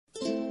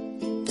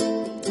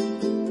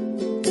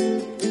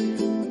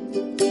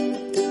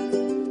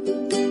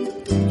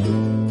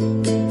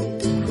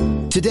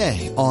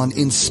Today on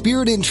In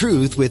Spirit and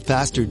Truth with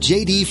Pastor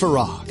J.D.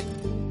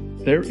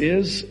 Farag. There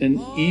is an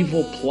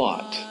evil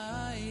plot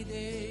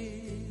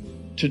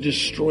to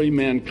destroy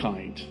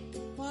mankind.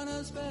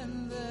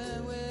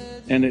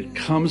 And it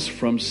comes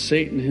from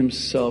Satan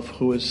himself,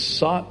 who has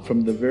sought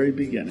from the very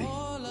beginning.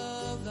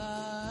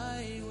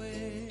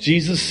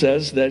 Jesus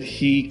says that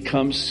he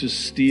comes to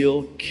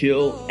steal,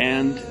 kill,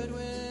 and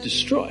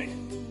destroy.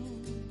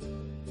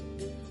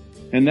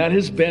 And that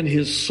has been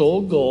his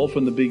sole goal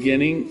from the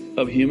beginning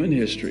of human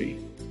history,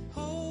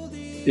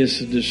 is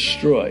to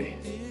destroy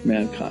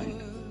mankind.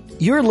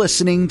 You're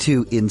listening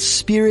to In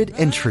Spirit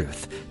and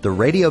Truth, the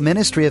radio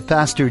ministry of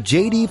Pastor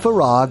J.D.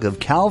 Farag of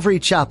Calvary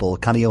Chapel,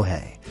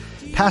 Kaneohe.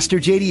 Pastor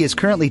J.D. is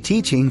currently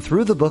teaching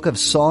through the book of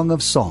Song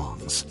of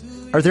Songs.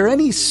 Are there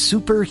any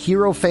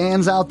superhero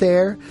fans out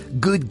there?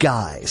 Good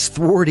guys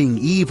thwarting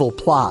evil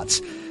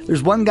plots.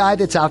 There's one guy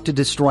that's out to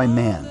destroy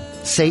man,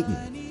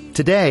 Satan.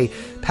 Today,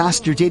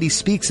 Pastor J.D.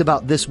 speaks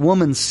about this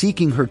woman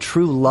seeking her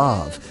true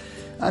love.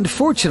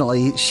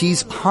 Unfortunately,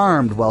 she's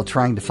harmed while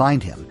trying to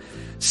find him.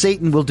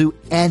 Satan will do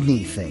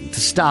anything to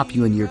stop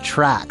you in your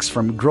tracks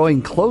from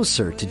growing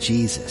closer to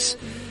Jesus.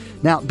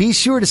 Now, be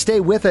sure to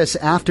stay with us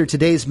after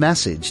today's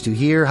message to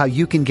hear how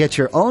you can get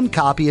your own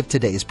copy of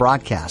today's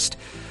broadcast.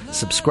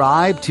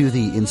 Subscribe to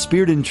the In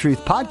Spirit and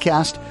Truth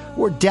podcast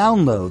or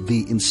download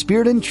the In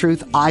Spirit and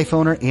Truth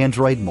iPhone or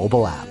Android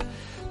mobile app.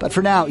 But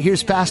for now,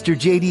 here's Pastor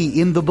J.D.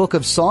 in the book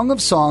of Song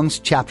of Songs,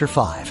 chapter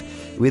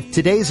 5, with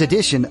today's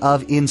edition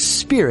of In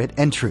Spirit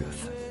and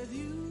Truth.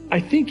 I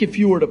think if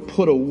you were to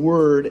put a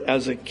word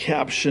as a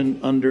caption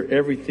under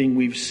everything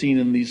we've seen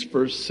in these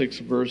first 6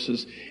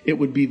 verses, it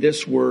would be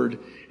this word,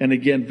 and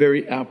again,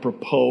 very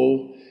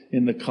apropos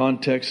in the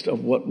context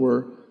of what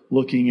we're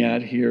looking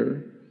at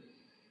here.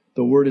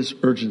 The word is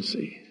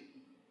urgency.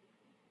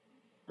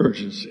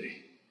 Urgency.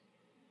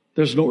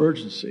 There's no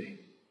urgency.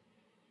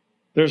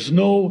 There's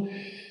no,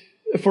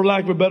 for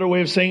lack of a better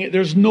way of saying it,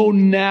 there's no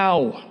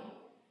now.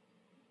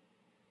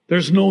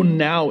 There's no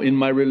now in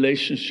my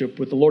relationship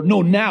with the Lord.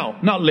 No now,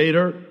 not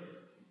later.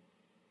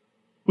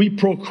 We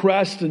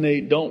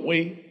procrastinate, don't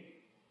we,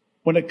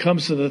 when it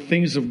comes to the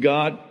things of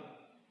God?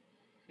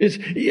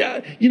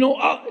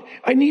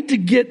 I need to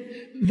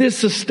get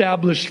this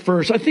established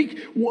first. I think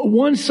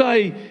once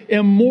I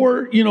am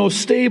more,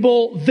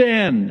 stable,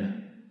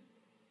 then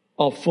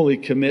I'll fully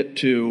commit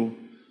to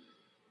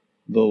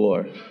the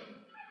Lord.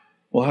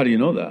 Well, how do you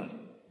know that?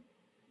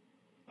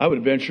 I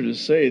would venture to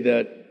say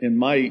that in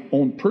my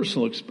own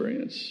personal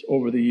experience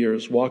over the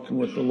years walking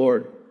with the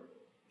Lord,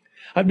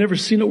 I've never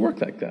seen it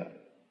work like that.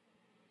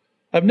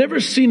 I've never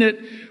seen it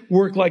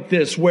work like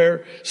this,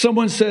 where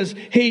someone says,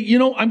 "Hey,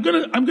 I'm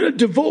gonna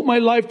devote my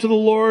life to the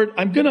Lord.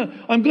 I'm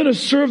gonna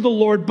serve the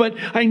Lord, but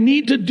I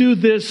need to do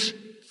this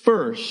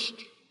first.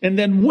 And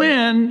then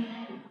when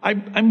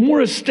I'm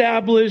more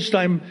established,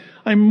 I'm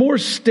more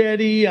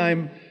steady,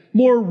 I'm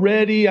more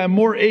ready, I'm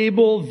more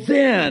able,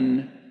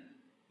 then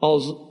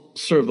I'll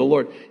serve the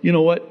Lord." You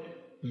know what?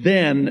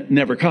 Then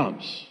never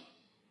comes.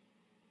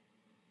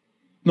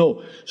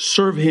 No,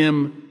 serve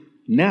Him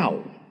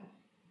now.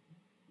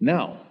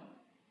 Now.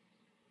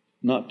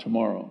 Not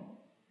tomorrow.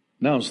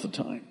 Now's the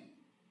time.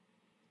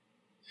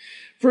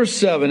 Verse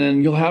 7,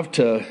 and you'll have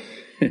to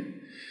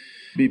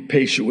be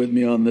patient with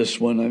me on this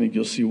one. I think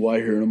you'll see why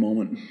here in a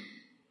moment.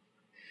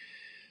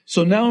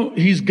 So now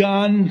he's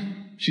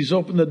gone. She's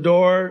opened the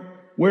door.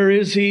 Where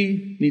is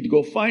he? Need to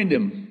go find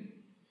him.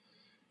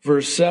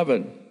 Verse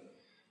 7,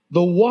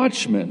 the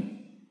watchmen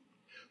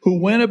who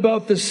went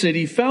about the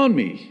city found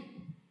me.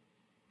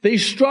 They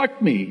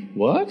struck me.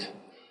 What?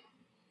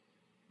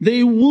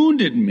 They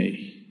wounded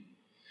me.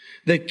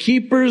 The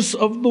keepers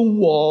of the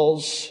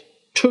walls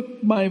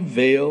took my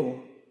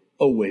veil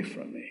away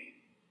from me.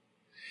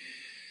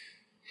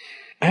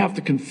 I have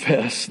to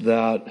confess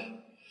that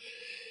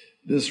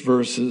this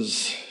verse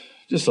is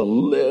just a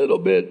little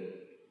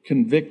bit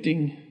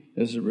convicting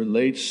as it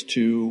relates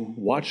to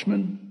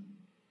watchmen.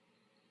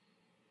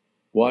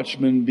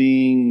 Watchmen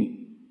being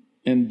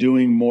and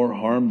doing more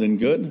harm than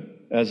good,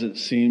 as it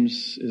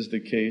seems is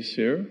the case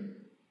here.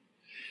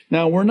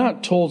 Now, we're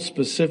not told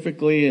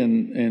specifically,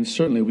 and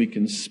certainly we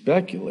can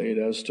speculate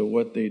as to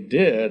what they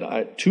did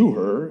to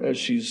her as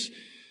she's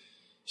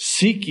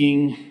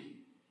seeking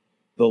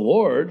the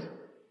Lord.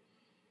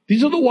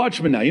 These are the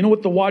watchmen now. You know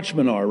what the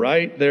watchmen are,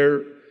 right?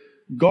 They're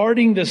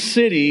guarding the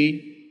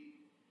city.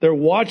 They're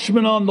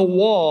watchmen on the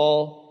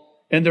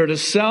wall, and they're to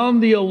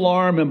sound the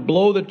alarm and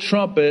blow the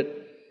trumpet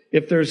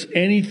if there's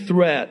any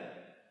threat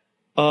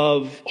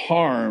of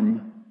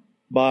harm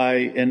by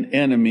an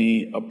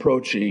enemy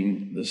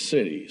approaching the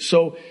city.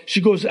 So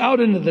she goes out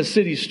into the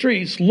city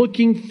streets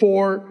looking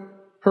for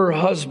her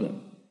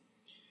husband.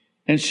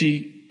 And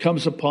she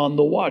comes upon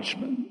the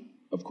watchmen.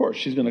 Of course,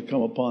 she's going to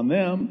come upon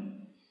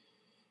them.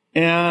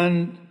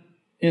 And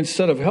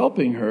instead of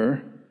helping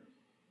her,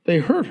 they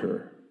hurt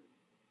her.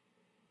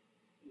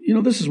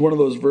 This is one of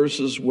those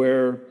verses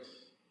where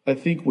I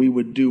think we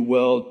would do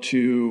well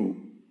to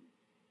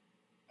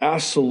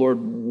ask the Lord,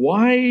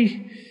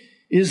 why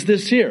is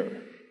this here?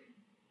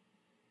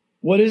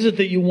 What is it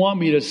that you want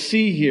me to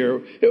see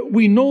here?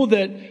 We know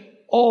that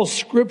all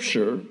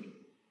Scripture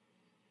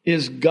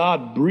is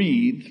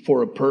God-breathed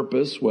for a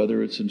purpose,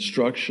 whether it's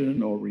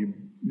instruction or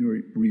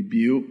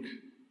rebuke.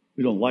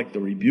 We don't like the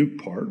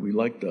rebuke part. We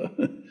like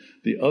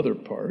the other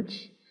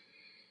parts.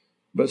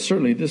 But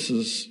certainly this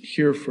is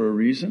here for a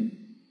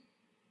reason.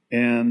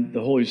 And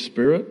the Holy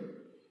Spirit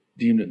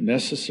deemed it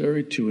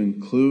necessary to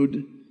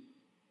include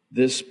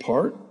this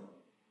part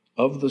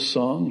of the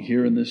song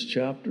here in this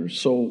chapter.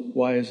 So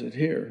why is it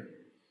here?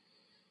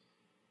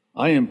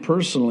 I am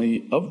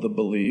personally of the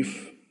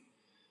belief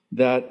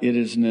that it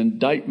is an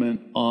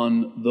indictment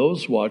on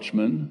those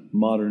watchmen,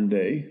 modern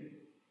day,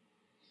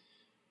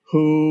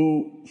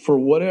 who, for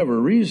whatever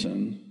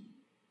reason,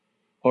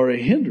 are a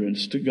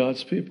hindrance to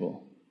God's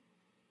people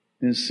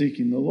in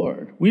seeking the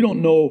Lord. We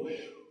don't know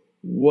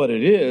what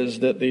it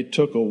is that they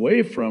took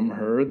away from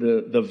her.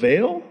 The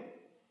veil?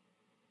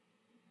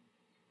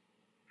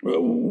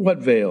 What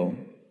veil?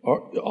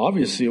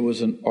 Obviously, it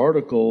was an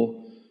article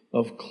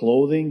of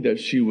clothing that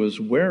she was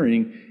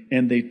wearing,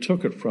 and they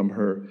took it from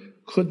her.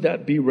 Could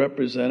that be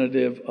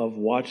representative of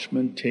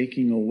watchmen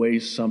taking away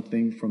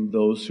something from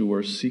those who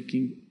are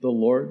seeking the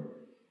Lord,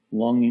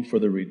 longing for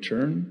the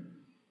return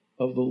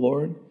of the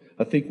Lord?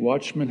 I think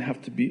watchmen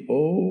have to be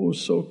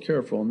so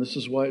careful, and this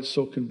is why it's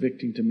so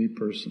convicting to me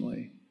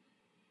personally,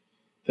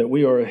 that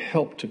we are a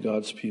help to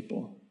God's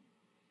people,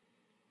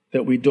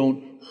 that we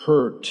don't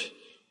hurt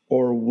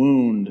or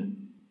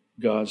wound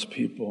God's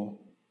people.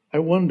 I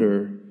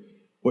wonder,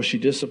 was she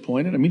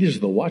disappointed? I mean, these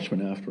are the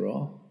watchmen after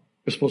all.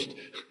 We're supposed to,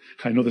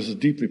 I know this is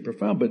deeply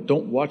profound, but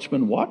don't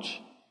watchmen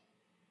watch?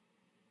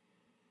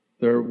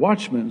 They're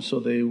watchmen, so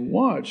they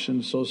watch.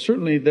 And so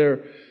certainly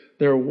they're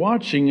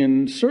watching,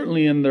 and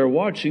certainly in their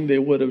watching, they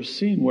would have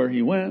seen where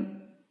he went.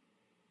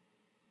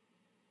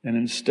 And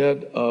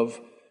instead of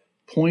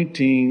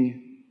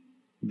pointing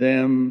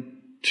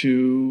them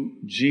to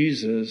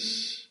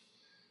Jesus,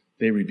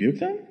 they rebuked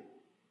them?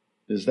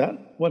 Is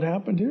that what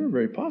happened here?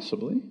 Very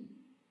possibly.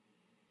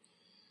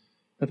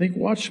 I think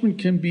watchmen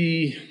can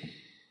be,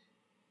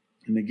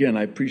 and again,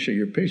 I appreciate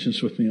your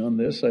patience with me on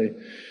this. I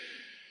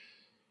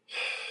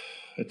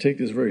take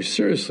this very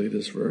seriously,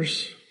 this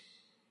verse.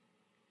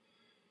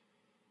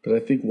 But I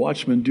think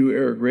watchmen do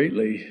err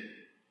greatly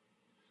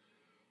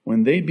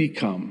when they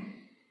become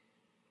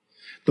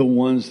the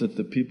ones that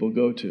the people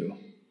go to.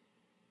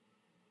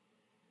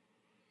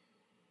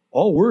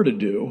 All we're to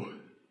do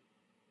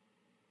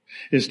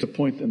is to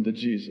point them to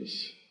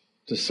Jesus,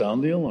 to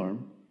sound the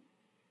alarm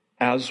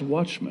as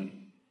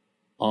watchmen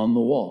on the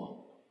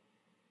wall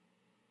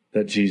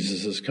that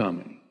Jesus is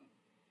coming.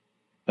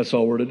 That's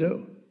all we're to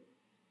do.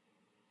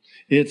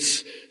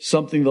 It's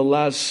something the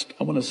last,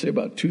 I want to say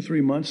about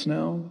 2-3 months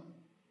now,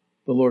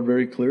 the Lord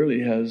very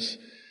clearly has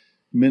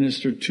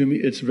ministered to me.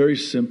 It's very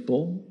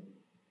simple.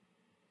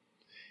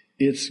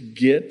 It's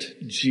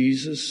get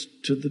Jesus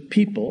to the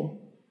people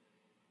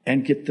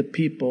and get the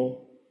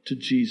people to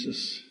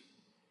Jesus.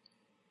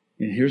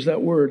 And here's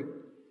that word,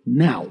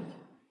 now.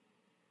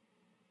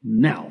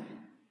 Now.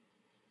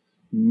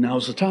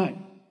 Now's the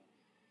time.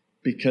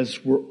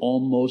 Because we're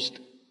almost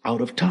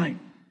out of time.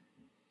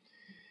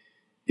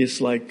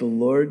 It's like the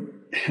Lord,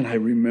 and I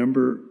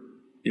remember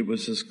it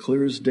was as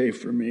clear as day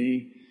for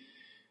me,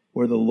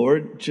 where the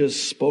Lord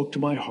just spoke to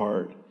my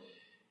heart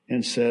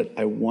and said,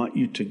 I want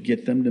you to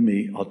get them to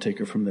me. I'll take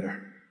her from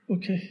there.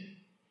 Okay,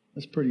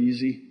 that's pretty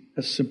easy.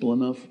 That's simple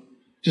enough.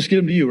 Just get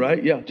them to you,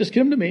 right? Yeah, just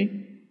get them to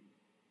me.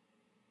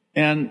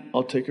 And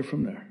I'll take her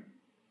from there.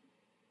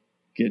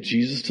 Get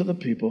Jesus to the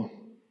people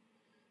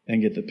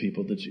and get the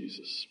people to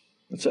Jesus.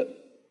 That's it.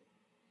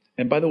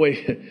 And by the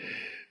way,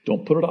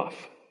 don't put it off.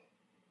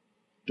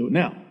 Do it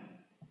now.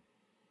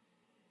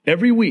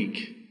 Every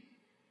week,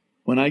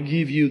 when I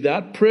give you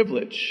that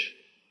privilege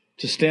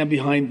to stand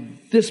behind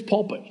this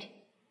pulpit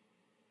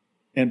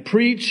and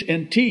preach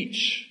and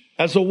teach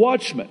as a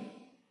watchman,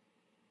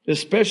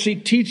 especially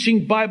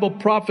teaching Bible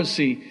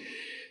prophecy,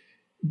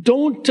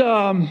 don't,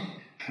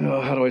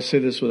 how do I say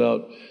this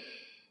without,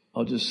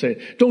 I'll just say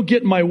it. Don't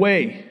get in my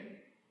way.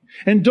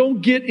 And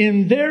don't get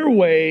in their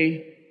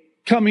way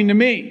coming to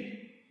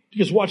me.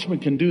 Because watchmen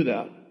can do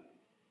that.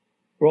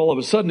 Where all of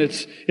a sudden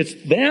it's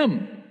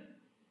them,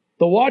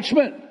 the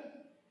watchmen.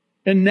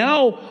 And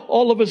now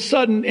all of a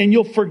sudden, and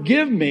you'll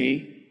forgive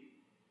me,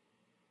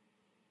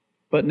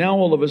 but now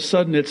all of a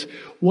sudden it's,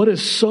 what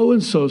does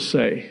so-and-so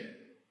say?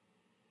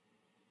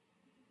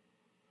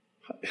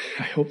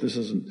 I hope this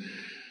doesn't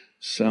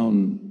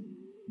sound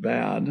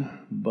bad,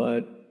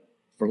 but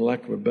for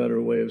lack of a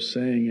better way of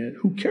saying it,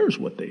 who cares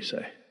what they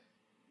say?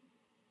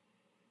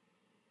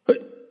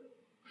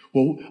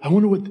 Well, I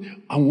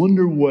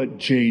wonder what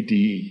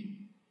JD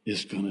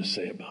is going to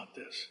say about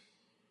this.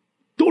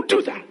 Don't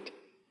do that.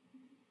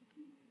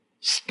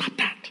 Stop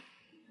that.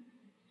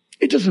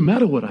 It doesn't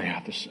matter what I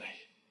have to say.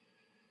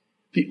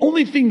 The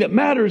only thing that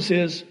matters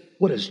is,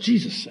 what does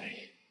Jesus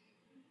say?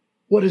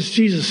 What does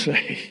Jesus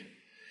say?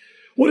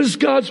 What does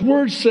God's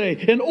word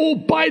say? And oh,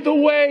 by the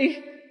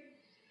way,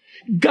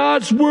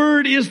 God's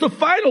word is the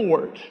final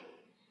word.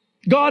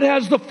 God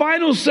has the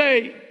final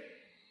say.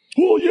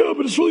 Well, yeah,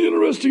 but it's really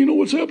interesting,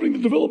 what's happening, the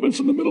developments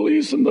in the Middle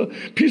East and the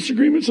peace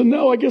agreements, and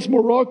now I guess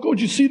Morocco.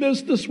 Did you see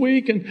this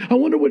week? And I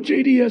wonder what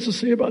JD has to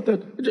say about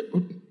that.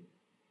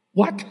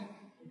 What?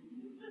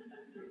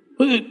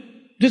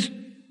 Just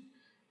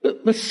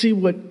let's see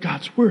what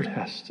God's Word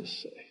has to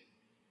say.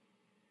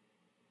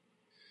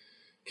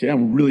 Okay,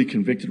 I'm really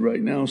convicted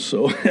right now,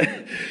 so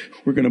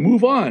we're going to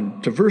move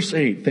on to verse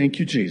 8. Thank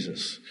you,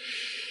 Jesus.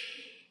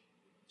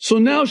 So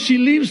now she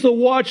leaves the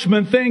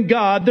watchmen, thank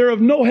God, they're of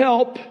no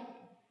help.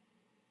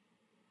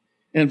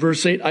 And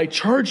verse 8, I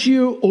charge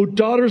you, O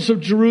daughters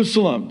of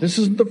Jerusalem. This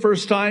isn't the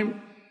first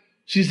time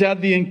she's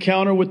had the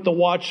encounter with the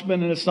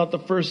watchmen, and it's not the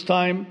first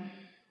time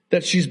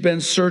that she's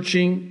been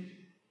searching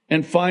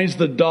and finds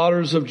the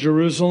daughters of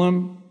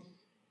Jerusalem.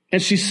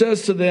 And she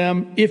says to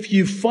them, if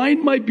you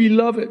find my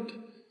beloved,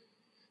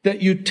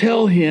 that you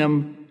tell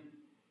him,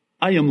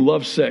 I am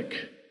lovesick.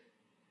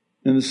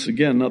 And this is,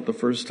 again, not the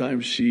first time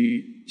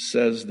she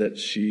says that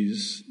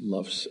she's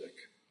lovesick.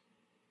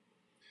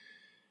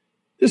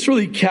 This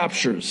really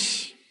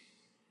captures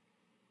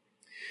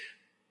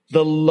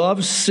the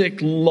lovesick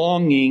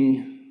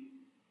longing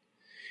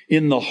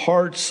in the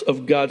hearts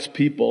of God's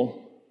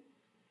people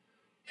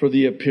for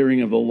the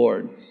appearing of the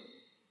Lord.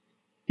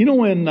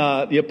 When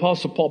the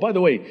Apostle Paul, by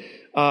the way,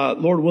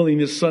 Lord willing,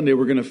 this Sunday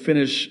we're going to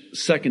finish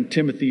 2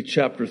 Timothy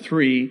chapter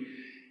 3.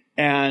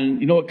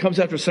 And what comes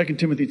after 2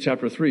 Timothy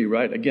chapter 3,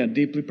 right? Again,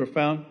 deeply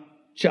profound.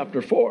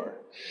 Chapter 4.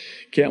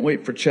 Can't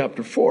wait for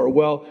chapter 4.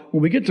 Well,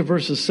 when we get to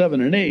verses 7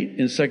 and 8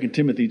 in 2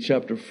 Timothy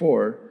chapter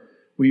 4,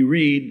 we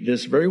read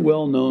this very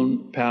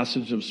well-known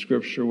passage of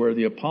Scripture where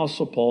the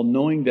Apostle Paul,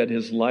 knowing that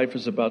his life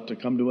is about to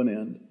come to an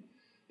end,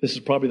 this is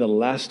probably the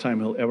last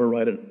time he'll ever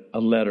write a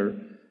letter,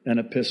 an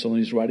epistle, and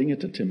he's writing it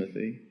to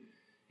Timothy.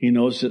 He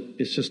knows that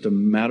it's just a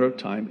matter of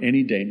time,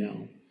 any day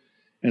now.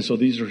 And so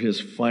these are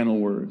his final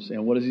words.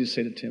 And what does he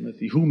say to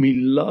Timothy? Whom he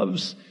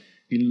loves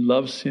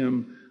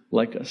him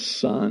like a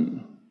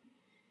son.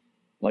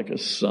 Like a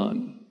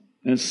son.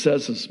 And it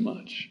says as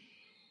much.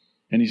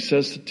 And he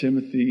says to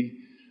Timothy,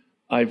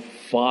 I've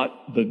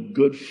fought the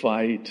good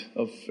fight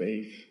of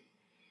faith.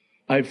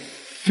 I've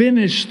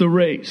finished the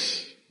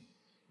race.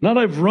 Not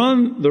I've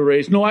run the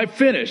race. No, I've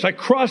finished. I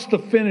crossed the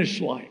finish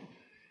line.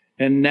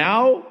 And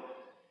now,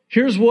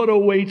 here's what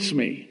awaits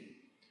me.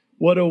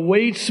 What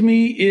awaits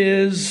me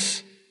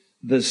is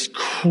this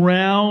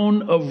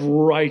crown of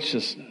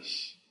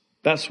righteousness.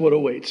 That's what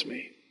awaits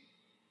me.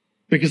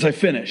 Because I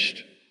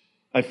finished.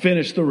 I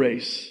finished the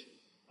race.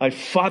 I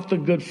fought the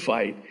good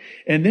fight.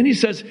 And then he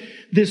says,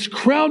 this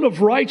crown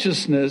of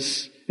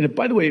righteousness, and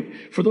by the way,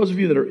 for those of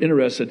you that are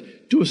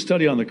interested, do a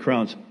study on the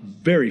crowns.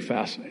 Very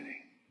fascinating.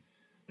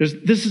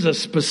 This is a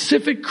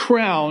specific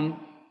crown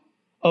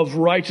of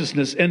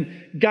righteousness.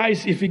 And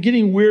guys, if you're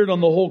getting weird on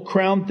the whole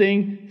crown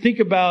thing, think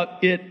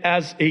about it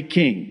as a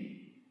king.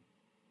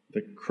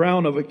 The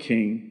crown of a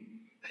king.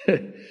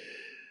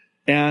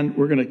 And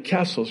we're going to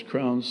cast those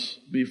crowns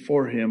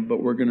before him,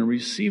 but we're going to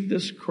receive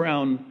this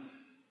crown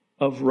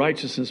of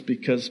righteousness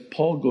because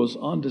Paul goes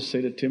on to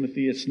say to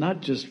Timothy, it's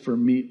not just for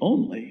me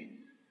only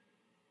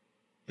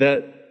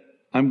that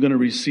I'm going to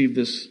receive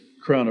this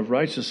crown of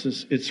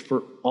righteousness. It's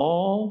for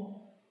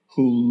all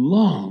who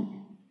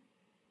long,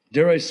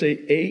 dare I say,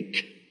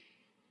 ache,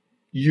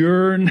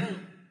 yearn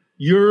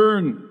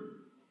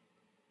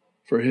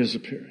for his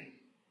appearing.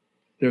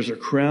 There's a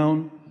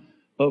crown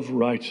of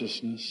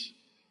righteousness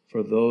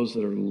for those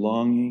that are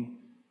longing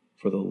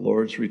for the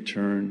Lord's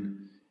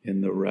return in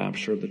the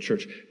rapture of the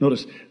church.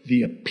 Notice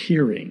the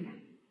appearing,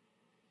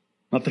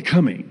 not the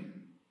coming.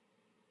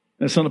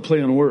 That's not a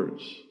play on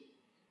words.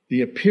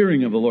 The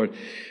appearing of the Lord.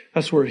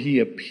 That's where he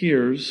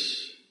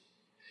appears,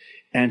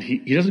 and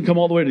he doesn't come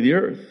all the way to the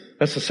earth.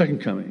 That's the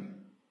second coming,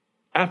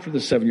 after the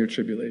 7-year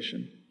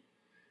tribulation.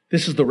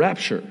 This is the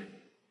rapture,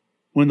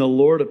 when the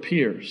Lord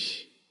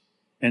appears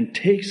and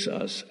takes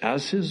us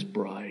as his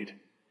bride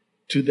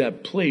to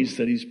that place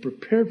that he's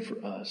prepared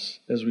for us,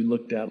 as we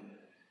looked at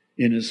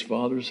in his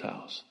Father's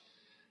house,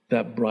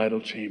 that bridal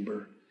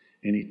chamber.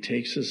 And he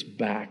takes us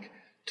back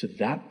to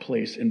that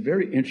place. And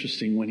very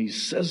interesting, when he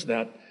says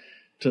that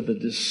to the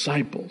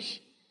disciples,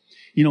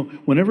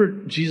 whenever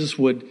Jesus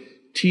would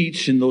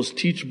teach in those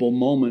teachable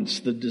moments,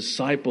 the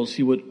disciples,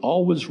 he would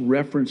always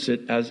reference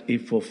it as a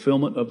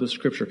fulfillment of the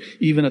Scripture.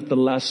 Even at the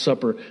Last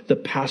Supper, the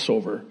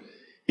Passover,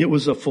 it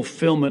was a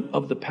fulfillment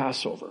of the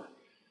Passover.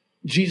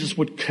 Jesus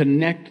would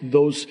connect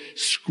those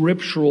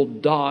scriptural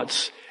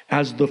dots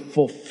as the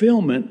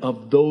fulfillment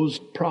of those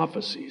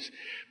prophecies.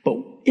 But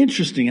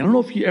interesting, I don't know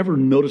if you ever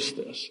noticed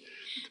this,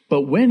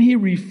 but when he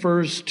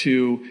refers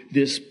to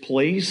this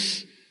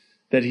place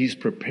that he's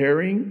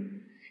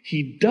preparing,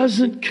 he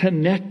doesn't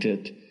connect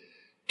it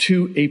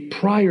to a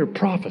prior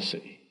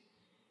prophecy.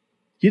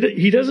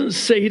 He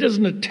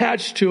doesn't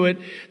attach to it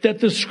that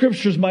the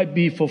scriptures might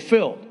be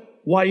fulfilled.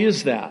 Why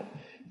is that?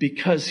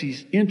 Because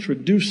he's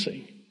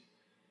introducing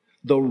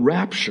the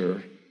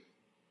rapture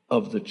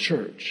of the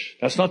church.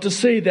 That's not to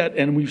say that,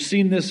 and we've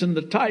seen this in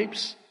the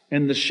types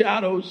and the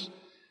shadows,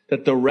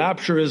 that the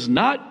rapture is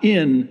not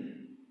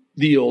in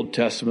the Old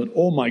Testament.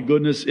 Oh my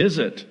goodness, is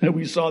it? And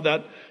we saw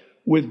that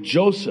with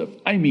Joseph.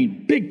 I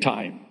mean, big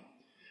time.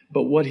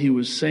 But what he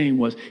was saying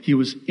was he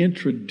was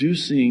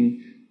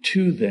introducing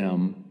to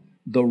them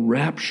the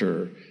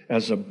rapture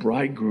as a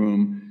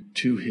bridegroom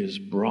to his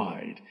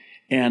bride.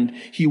 And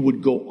he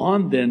would go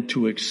on then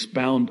to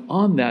expound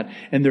on that.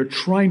 And they're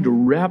trying to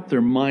wrap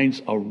their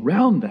minds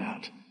around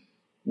that.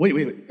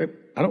 Wait.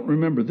 I don't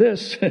remember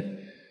this.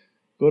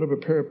 Go to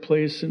prepare a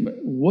place. And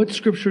what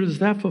scripture does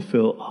that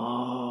fulfill?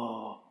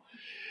 Oh,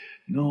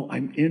 no,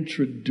 I'm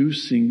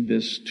introducing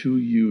this to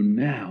you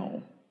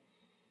now.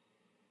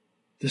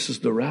 This is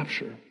the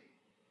rapture.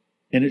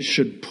 And it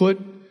should put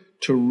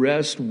to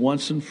rest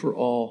once and for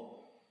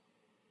all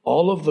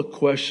of the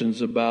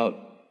questions about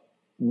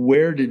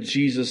where did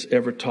Jesus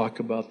ever talk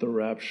about the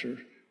rapture.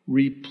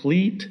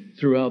 Replete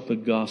throughout the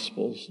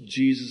Gospels,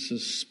 Jesus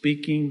is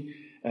speaking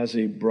as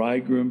a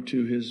bridegroom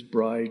to his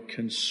bride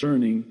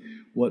concerning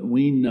what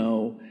we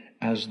know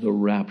as the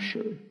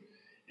rapture.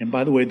 And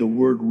by the way, the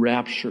word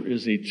rapture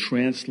is a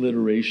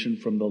transliteration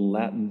from the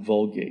Latin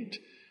Vulgate,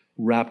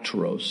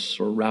 rapturos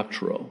or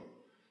rapturo.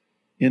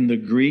 In the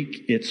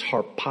Greek, it's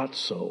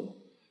harpazo.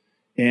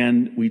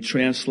 And we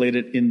translate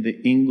it in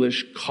the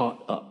English,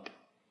 caught up.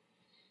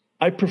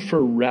 I prefer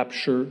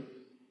rapture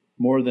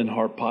more than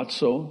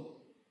harpazo.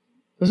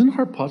 Doesn't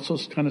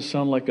harpazo kind of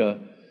sound like a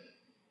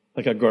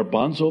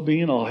garbanzo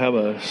bean? I'll have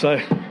a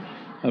side.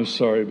 I'm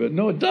sorry, but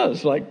no, it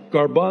does. Like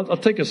garbanzo. I'll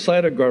take a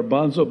side of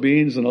garbanzo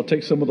beans and I'll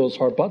take some of those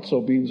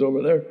harpazo beans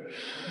over there.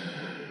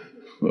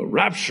 But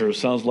rapture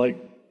sounds like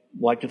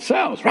it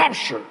sounds.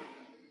 Rapture.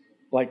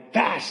 Like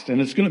fast, and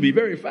it's going to be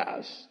very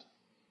fast.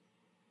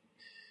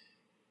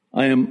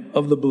 I am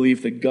of the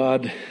belief that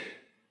God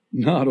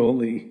not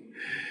only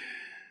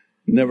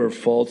never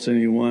faults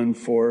anyone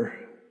for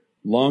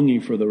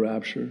longing for the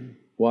rapture,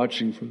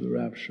 watching for the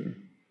rapture,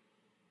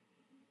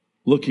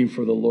 looking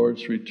for the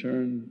Lord's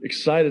return,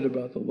 excited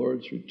about the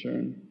Lord's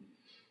return.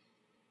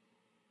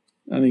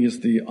 I think it's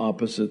the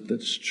opposite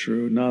that's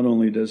true. Not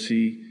only does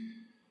he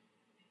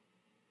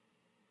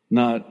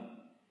not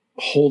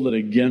hold it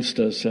against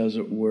us, as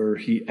it were,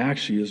 he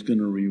actually is going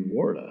to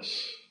reward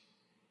us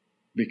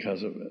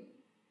because of it.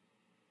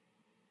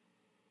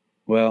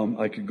 Well,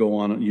 I could go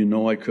on. You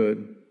know I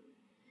could.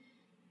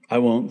 I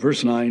won't.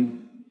 Verse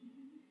 9.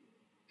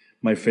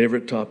 My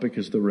favorite topic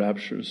is the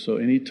rapture. So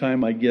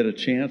anytime I get a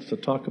chance to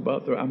talk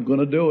about that, I'm going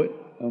to do it.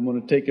 I'm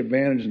going to take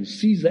advantage and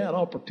seize that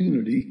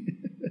opportunity.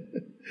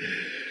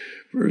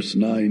 Verse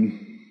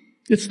 9.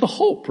 It's the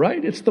hope,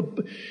 right?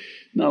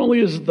 Not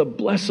only is it the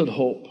blessed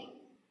hope,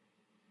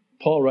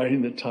 Paul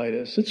writing to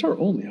Titus, it's our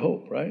only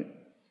hope, right?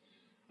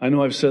 I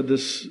know I've said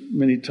this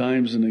many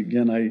times, and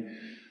again,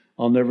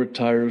 I'll never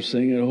tire of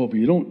saying it. I hope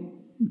you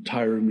don't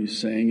tire of me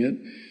saying it.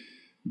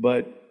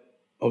 But,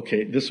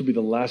 okay, this will be the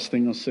last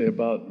thing I'll say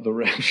about the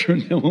rapture,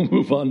 and then we'll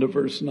move on to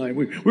verse 9.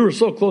 We were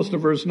so close to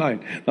verse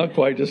 9. Not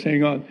quite, just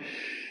hang on.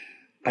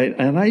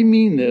 And I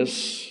mean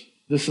this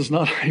is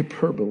not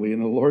hyperbole,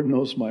 and the Lord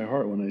knows my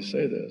heart when I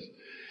say this.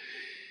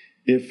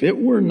 If it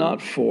were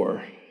not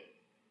for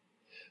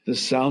the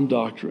sound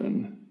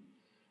doctrine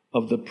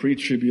of the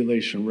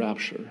pre-tribulation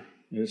rapture,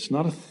 it's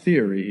not a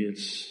theory,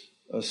 it's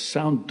a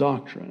sound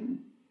doctrine.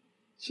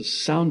 It's a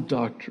sound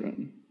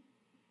doctrine.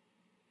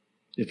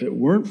 If it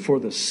weren't for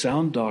the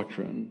sound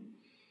doctrine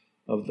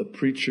of the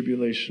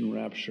pre-tribulation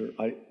rapture,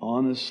 I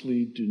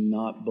honestly do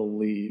not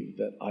believe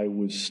that I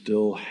would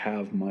still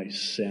have my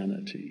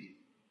sanity.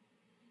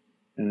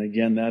 And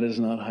again, that is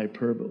not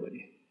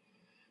hyperbole.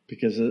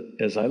 Because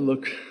as I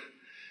look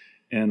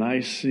and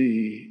I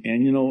see,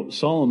 and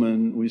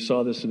Solomon, we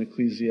saw this in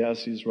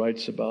Ecclesiastes,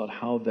 writes about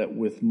how that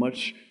with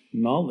much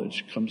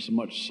knowledge comes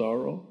much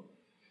sorrow.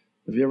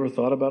 Have you ever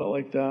thought about it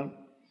like that?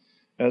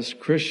 As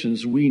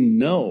Christians, we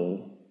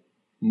know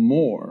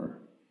more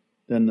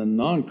than the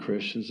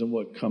non-Christians and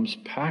what comes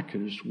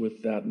packaged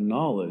with that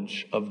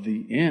knowledge of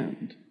the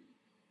end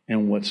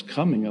and what's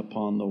coming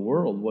upon the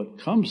world. What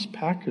comes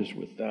packaged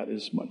with that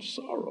is much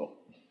sorrow.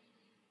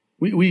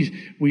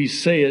 We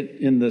say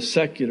it in the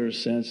secular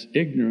sense,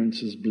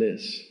 ignorance is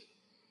bliss.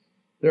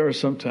 There are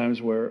some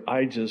times where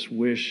I just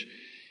wish,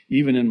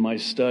 even in my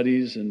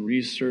studies and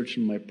research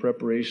and my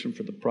preparation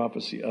for the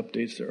prophecy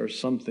updates, there are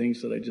some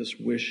things that I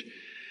just wish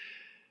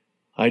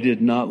I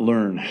did not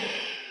learn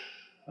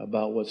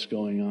about what's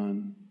going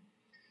on.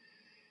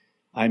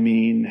 I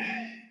mean,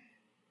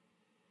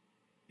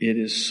 it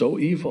is so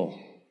evil.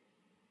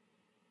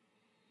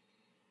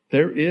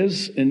 There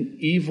is an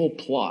evil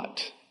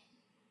plot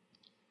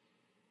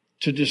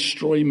to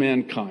destroy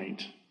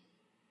mankind.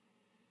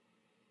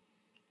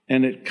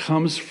 And it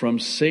comes from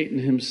Satan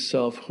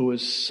himself, who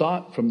has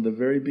sought from the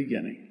very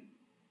beginning.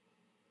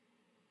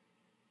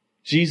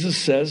 Jesus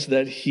says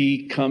that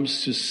he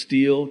comes to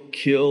steal,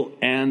 kill,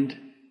 and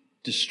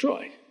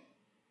destroy.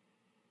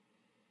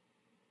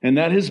 And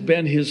that has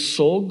been his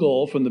sole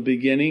goal from the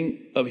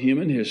beginning of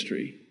human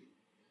history,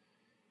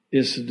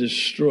 is to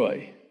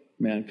destroy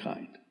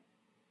mankind.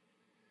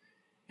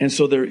 And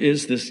so there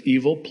is this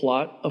evil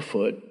plot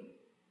afoot.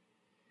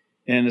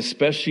 And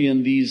especially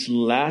in these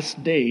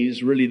last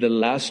days, really the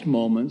last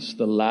moments,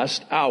 the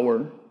last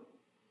hour,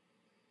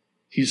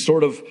 He's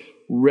sort of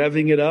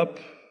revving it up,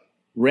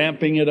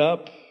 ramping it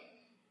up,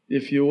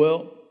 if you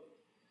will.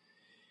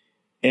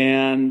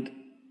 And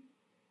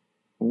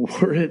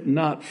were it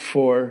not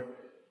for,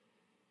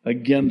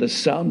 again, the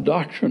sound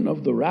doctrine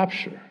of the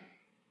rapture,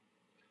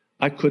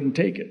 I couldn't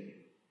take it.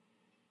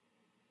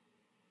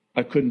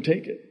 I couldn't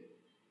take it.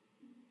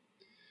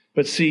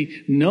 But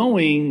see,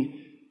 knowing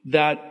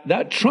that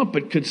that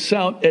trumpet could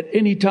sound at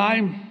any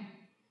time,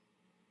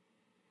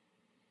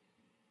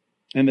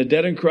 and the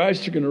dead in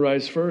Christ are going to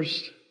rise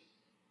first,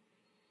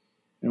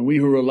 and we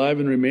who are alive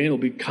and remain will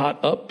be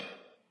caught up,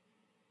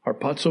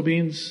 harpazo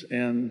beings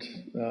and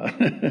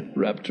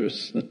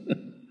raptors,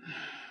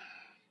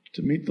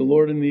 to meet the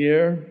Lord in the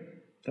air.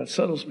 That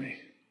settles me.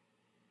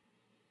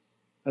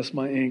 That's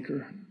my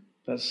anchor.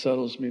 That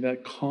settles me.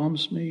 That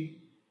calms me.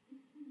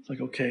 It's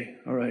like, okay,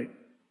 all right.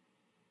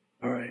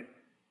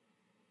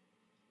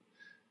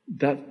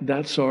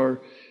 That's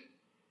our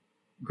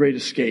great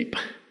escape.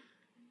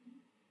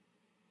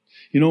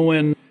 You know,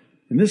 when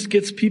this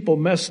gets people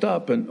messed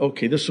up, and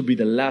okay, this will be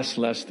the last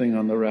thing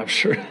on the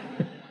rapture.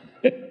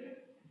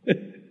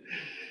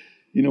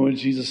 You know, when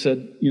Jesus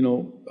said,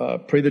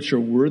 pray that you're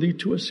worthy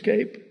to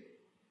escape.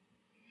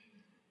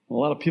 A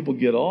lot of people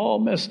get all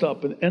messed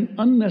up, and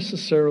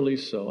unnecessarily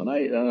so. And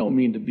I don't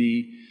mean to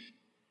be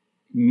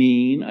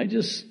mean. I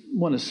just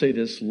want to say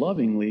this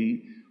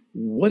lovingly.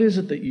 What is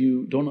it that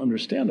you don't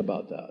understand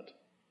about that?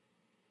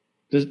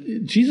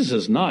 Jesus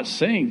is not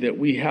saying that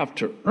we have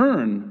to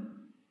earn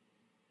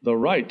the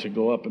right to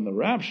go up in the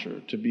rapture,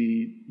 to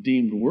be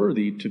deemed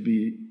worthy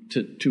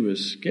to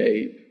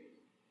escape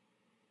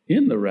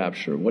in the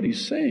rapture. What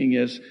he's saying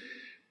is,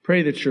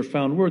 pray that you're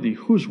found worthy.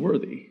 Who's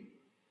worthy?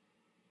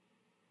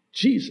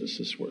 Jesus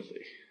is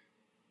worthy.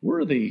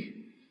 Worthy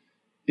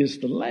is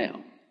the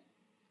Lamb.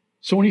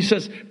 So when he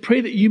says,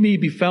 pray that you may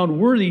be found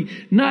worthy,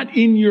 not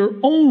in your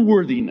own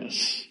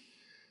worthiness,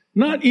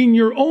 not in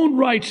your own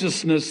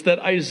righteousness that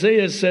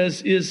Isaiah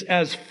says is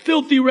as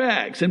filthy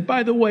rags. And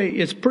by the way,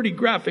 it's pretty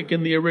graphic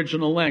in the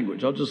original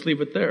language. I'll just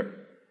leave it there.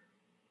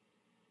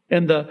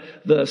 And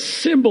the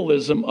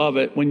symbolism of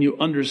it, when you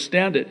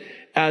understand it,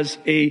 as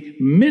a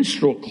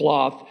minstrel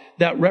cloth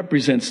that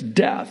represents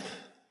death.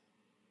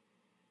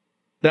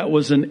 That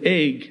was an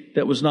egg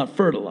that was not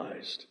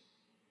fertilized.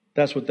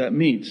 That's what that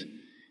means.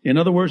 In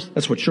other words,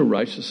 that's what your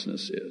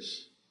righteousness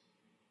is.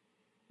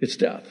 It's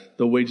death.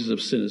 The wages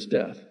of sin is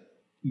death.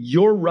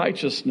 Your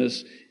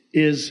righteousness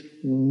is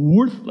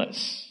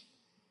worthless.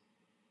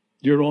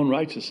 Your own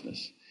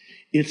righteousness.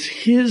 It's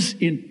his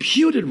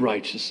imputed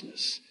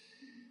righteousness.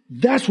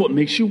 That's what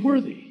makes you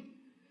worthy.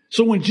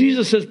 So when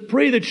Jesus says,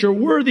 pray that you're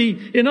worthy,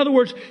 in other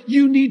words,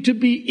 you need to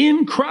be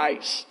in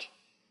Christ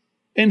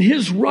and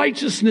his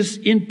righteousness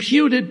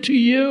imputed to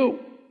you.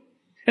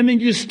 And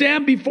then you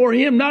stand before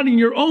him, not in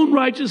your own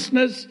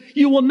righteousness.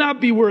 You will not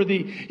be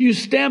worthy. You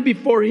stand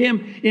before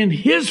him in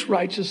his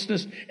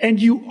righteousness, and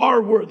you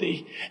are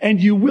worthy,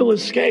 and you will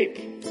escape.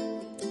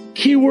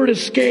 Keyword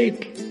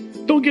escape.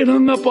 Don't get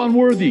hung up on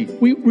worthy.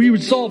 We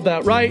resolved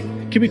that, right?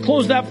 Can we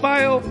close that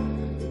file?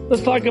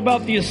 Let's talk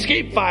about the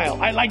escape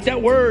file. I like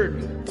that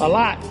word a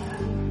lot.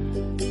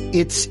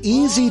 It's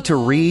easy to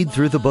read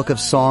through the book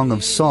of Song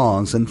of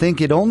Songs and think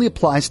it only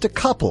applies to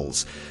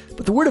couples.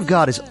 But the Word of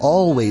God is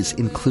always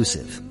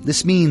inclusive.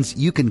 This means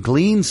you can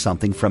glean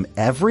something from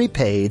every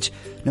page,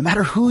 no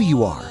matter who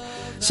you are.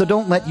 So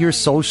don't let your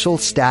social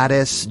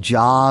status,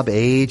 job,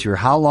 age, or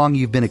how long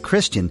you've been a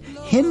Christian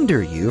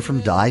hinder you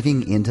from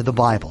diving into the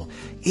Bible.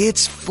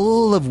 It's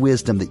full of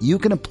wisdom that you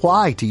can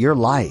apply to your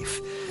life.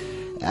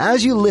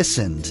 As you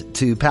listened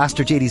to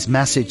Pastor JD's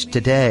message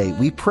today,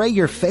 we pray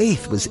your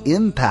faith was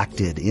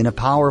impacted in a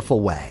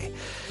powerful way.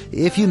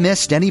 If you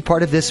missed any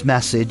part of this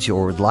message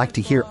or would like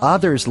to hear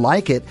others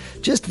like it,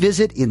 just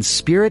visit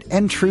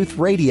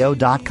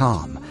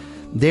inspiritandtruthradio.com.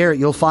 There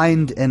you'll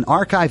find an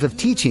archive of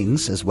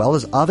teachings as well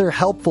as other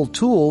helpful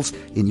tools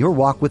in your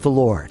walk with the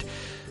Lord.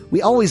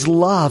 We always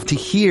love to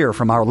hear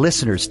from our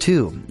listeners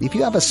too. If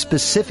you have a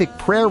specific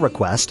prayer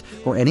request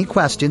or any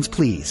questions,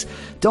 please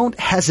don't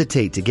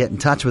hesitate to get in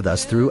touch with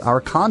us through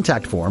our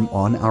contact form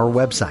on our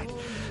website.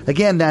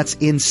 Again, that's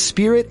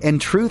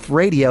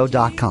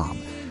inspiritandtruthradio.com.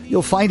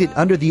 You'll find it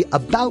under the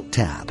About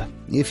tab.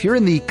 If you're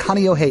in the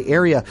Kaneohe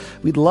area,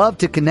 we'd love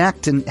to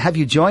connect and have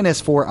you join us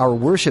for our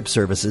worship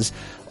services.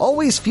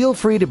 Always feel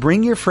free to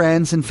bring your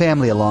friends and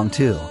family along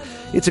too.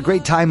 It's a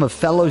great time of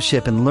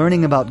fellowship and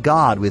learning about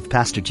God with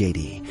Pastor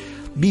JD.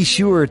 Be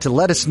sure to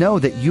let us know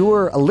that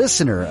you're a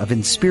listener of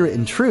In Spirit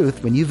and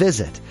Truth when you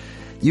visit.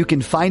 You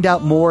can find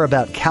out more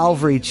about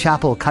Calvary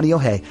Chapel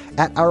Kaneohe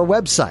at our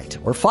website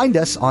or find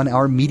us on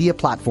our media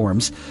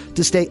platforms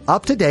to stay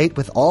up to date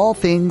with all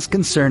things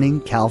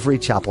concerning Calvary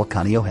Chapel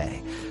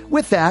Kaneohe.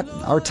 With that,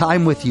 our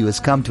time with you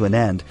has come to an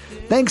end.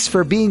 Thanks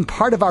for being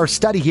part of our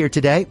study here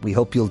today. We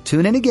hope you'll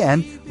tune in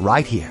again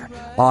right here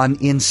on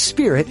In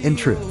Spirit and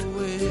Truth.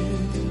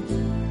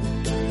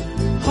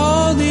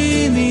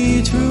 Holding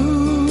me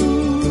true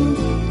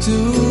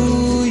to